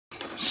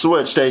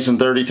Switch Station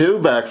 32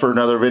 back for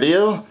another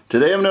video.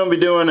 Today I'm going to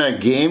be doing a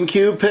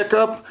GameCube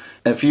pickup,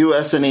 a few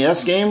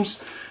SNES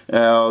games.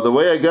 The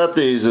way I got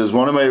these is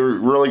one of my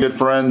really good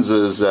friends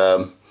is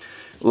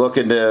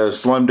looking to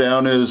slim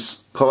down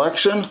his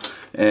collection,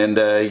 and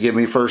he gave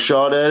me first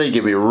shot at it. He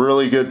gave me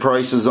really good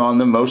prices on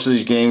them. Most of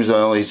these games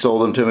he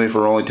sold them to me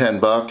for only 10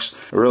 bucks.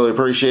 I really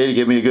appreciate it. He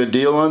gave me a good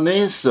deal on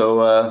these,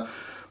 so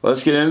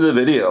let's get into the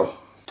video.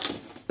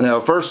 Now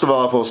first of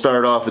all, we'll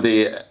start off with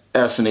the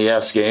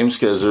SNES games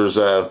because there's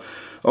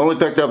only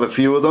picked up a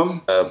few of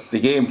them. The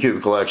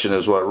GameCube collection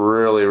is what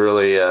really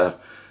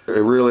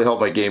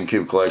helped my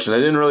GameCube collection. I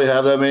didn't really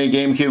have that many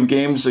GameCube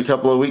games a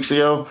couple of weeks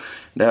ago.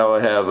 Now I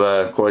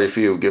have quite a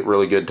few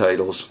really good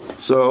titles.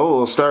 So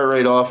we'll start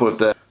right off with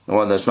the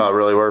one that's not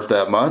really worth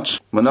that much.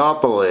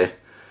 Monopoly.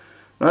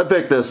 I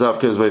picked this up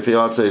because my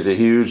fiance is a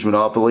huge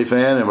Monopoly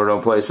fan and we're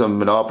going to play some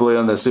Monopoly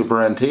on the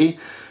Super NT.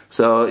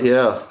 So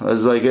yeah, I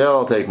was like, yeah,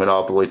 I'll take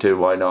Monopoly too,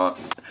 why not?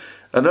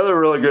 Another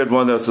really good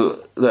one that's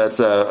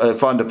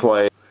fun to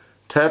play,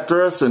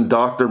 Tetris and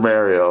Dr.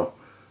 Mario.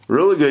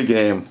 Really good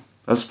game.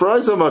 I'm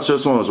surprised how much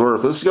this one was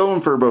worth. This is going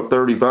for about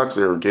 30 bucks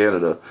here in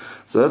Canada.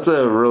 So that's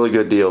a really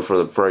good deal for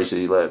the price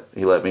he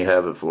let me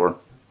have it for.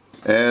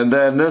 And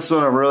then this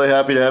one, I'm really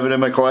happy to have it in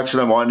my collection.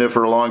 I've wanted it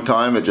for a long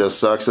time. It just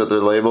sucks that the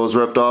label is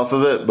ripped off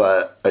of it,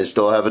 but I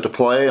still have it to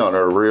play on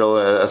a real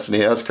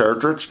SNES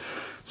cartridge.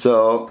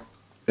 So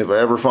if I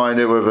ever find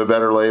it with a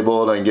better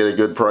label and I can get a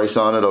good price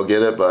on it, I'll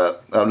get it,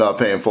 but I'm not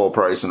paying full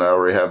price and I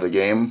already have the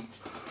game.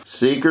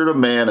 Secret of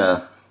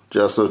Mana,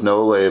 just with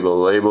no label.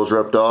 The label's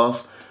ripped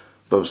off,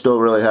 but I'm still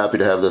really happy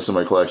to have this in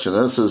my collection.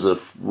 This is a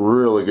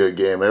really good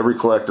game. Every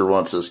collector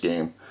wants this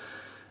game.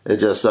 It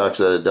just sucks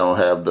that it don't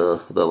have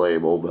the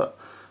label, but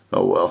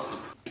oh well.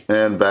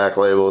 And back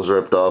label is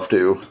ripped off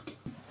too.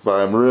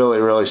 But I'm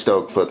really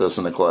stoked to put this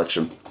in the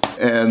collection.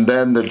 And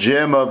then the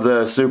gem of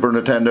the Super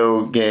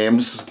Nintendo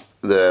games,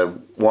 the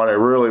one I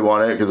really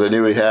wanted because I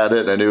knew he had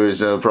it and I knew he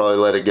was going to probably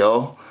let it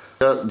go.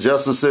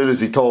 Just as soon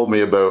as he told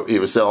me about he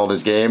was selling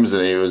his games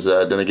and he was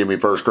going to give me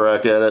first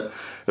crack at it,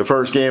 the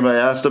first game I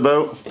asked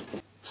about,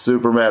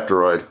 Super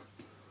Metroid.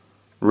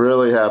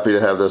 Really happy to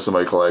have this in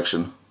my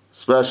collection,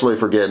 especially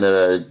for getting it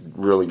at a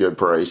really good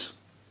price.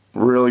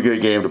 Really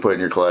good game to put in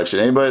your collection.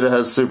 Anybody that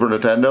has Super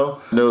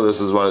Nintendo, know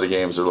this is one of the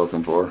games they're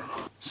looking for.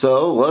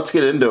 So let's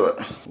get into it.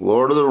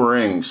 Lord of the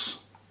Rings.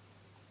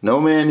 No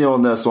manual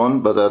in this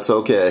one, but that's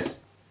okay.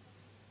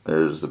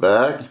 There's the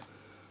back.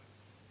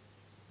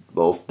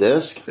 Both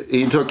discs.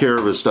 He took care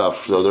of his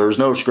stuff, so there's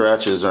no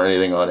scratches or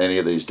anything on any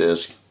of these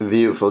discs.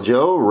 Beautiful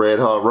Joe, Red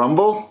Hot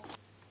Rumble.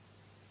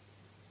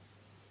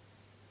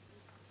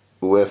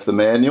 With the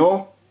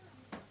manual.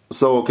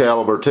 Soul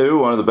Calibur 2,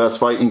 one of the best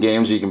fighting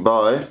games you can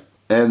buy.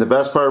 And the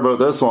best part about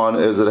this one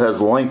is it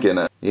has Link in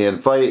it. You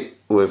can fight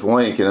with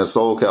Link in a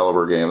Soul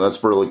Calibur game.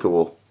 That's really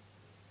cool.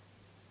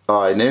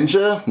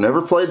 Ninja,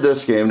 never played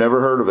this game, never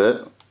heard of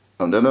it.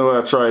 I don't know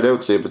how to try it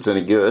out, see if it's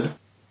any good.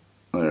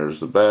 There's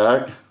the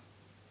back.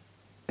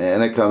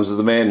 And it comes with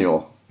the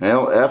manual.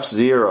 Now,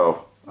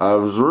 F-Zero. I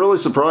was really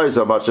surprised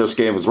how much this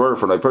game was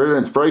worth when I put it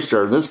in its price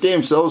chart. This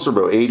game sells for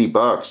about 80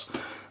 bucks.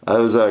 I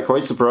was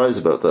quite surprised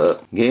about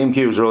that.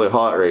 GameCube's really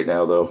hot right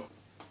now though.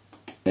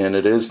 And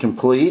it is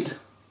complete.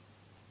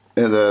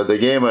 And the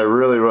game I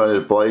really wanted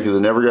to play because I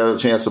never got a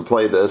chance to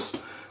play this,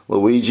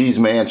 Luigi's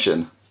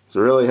Mansion.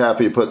 So really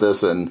happy to put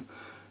this in.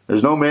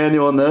 There's no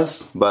manual in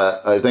this,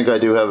 but I think I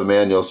do have a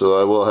manual,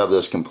 so I will have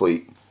this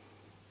complete.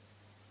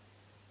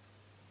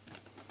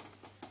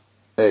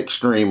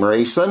 Extreme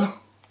Racing.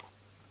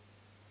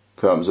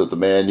 Comes with the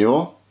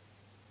manual.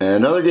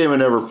 And another game I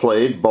never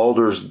played,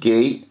 Baldur's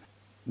Gate,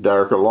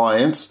 Dark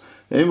Alliance.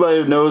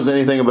 Anybody who knows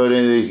anything about any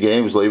of these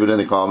games, leave it in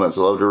the comments.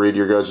 I love to read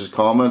your guys'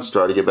 comments,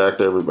 try to get back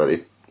to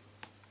everybody.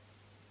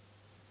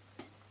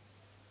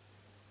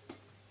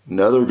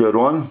 Another good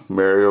one,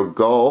 Mario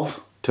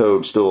Golf,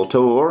 Toadstool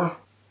Tour.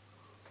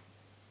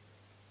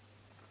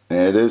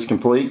 And it is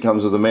complete,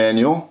 comes with a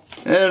manual.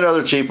 And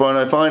another cheap one,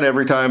 I find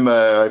every time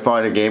I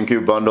find a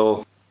GameCube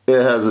bundle,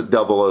 it has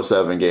a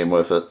 007 game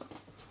with it.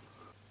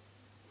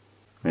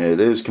 It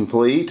is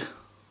complete.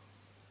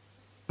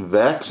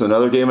 Vex,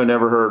 another game I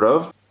never heard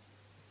of.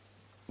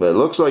 But it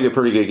looks like a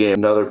pretty good game.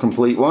 Another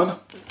complete one.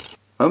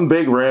 I'm a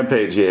big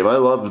Rampage game. I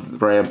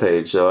love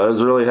Rampage, so I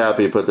was really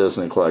happy to put this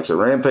in the collection.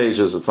 Rampage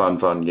is a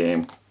fun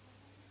game.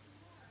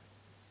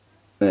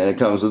 And it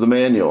comes with a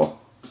manual.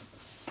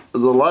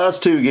 The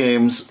last two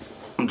games,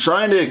 I'm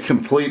trying to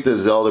complete the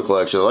Zelda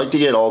collection. I like to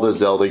get all the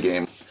Zelda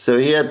games. So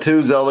he had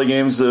two Zelda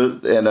games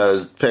and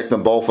I picked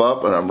them both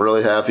up and I'm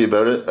really happy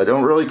about it. I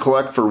don't really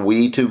collect for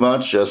Wii too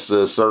much, just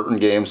certain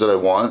games that I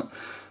want.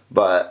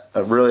 But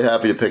I'm really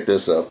happy to pick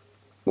this up.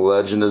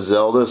 Legend of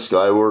Zelda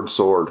Skyward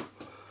Sword.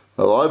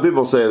 A lot of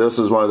people say this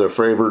is one of their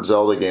favorite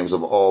Zelda games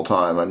of all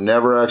time. I've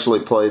never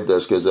actually played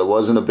this because I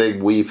wasn't a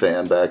big Wii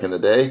fan back in the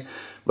day.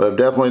 But I'm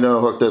definitely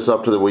going to hook this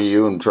up to the Wii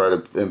U and try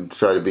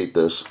to beat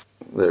this.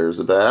 There's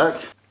the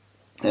back.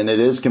 And it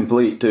is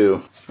complete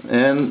too.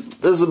 And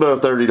this is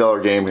about a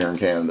 $30 game here in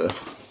Canada.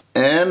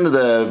 And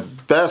the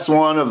best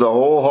one of the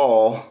whole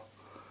haul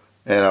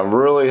And I'm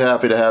really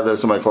happy to have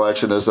this in my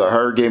collection. This is a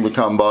hard game to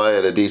come by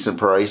at a decent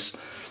price.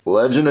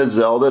 Legend of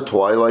Zelda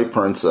Twilight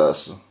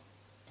Princess.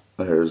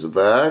 There's the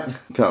back.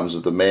 Comes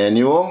with the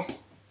manual.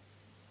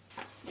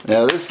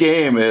 Now this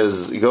game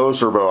goes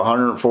for about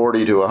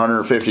 $140 to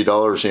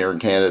 $150 here in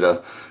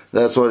Canada.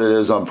 That's what it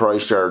is on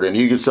Price Chart, and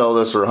you could sell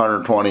this for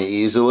 $120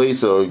 easily.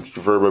 So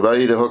for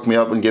everybody to hook me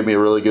up and give me a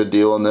really good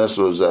deal on this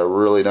was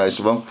really nice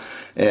of them,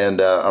 and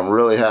I'm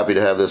really happy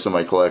to have this in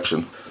my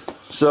collection.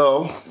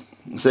 So,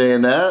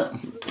 saying that,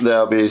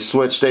 that'll be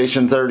Switch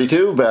Station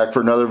 32 back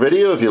for another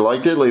video. If you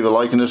liked it, leave a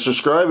like and a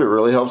subscribe. It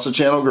really helps the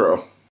channel grow.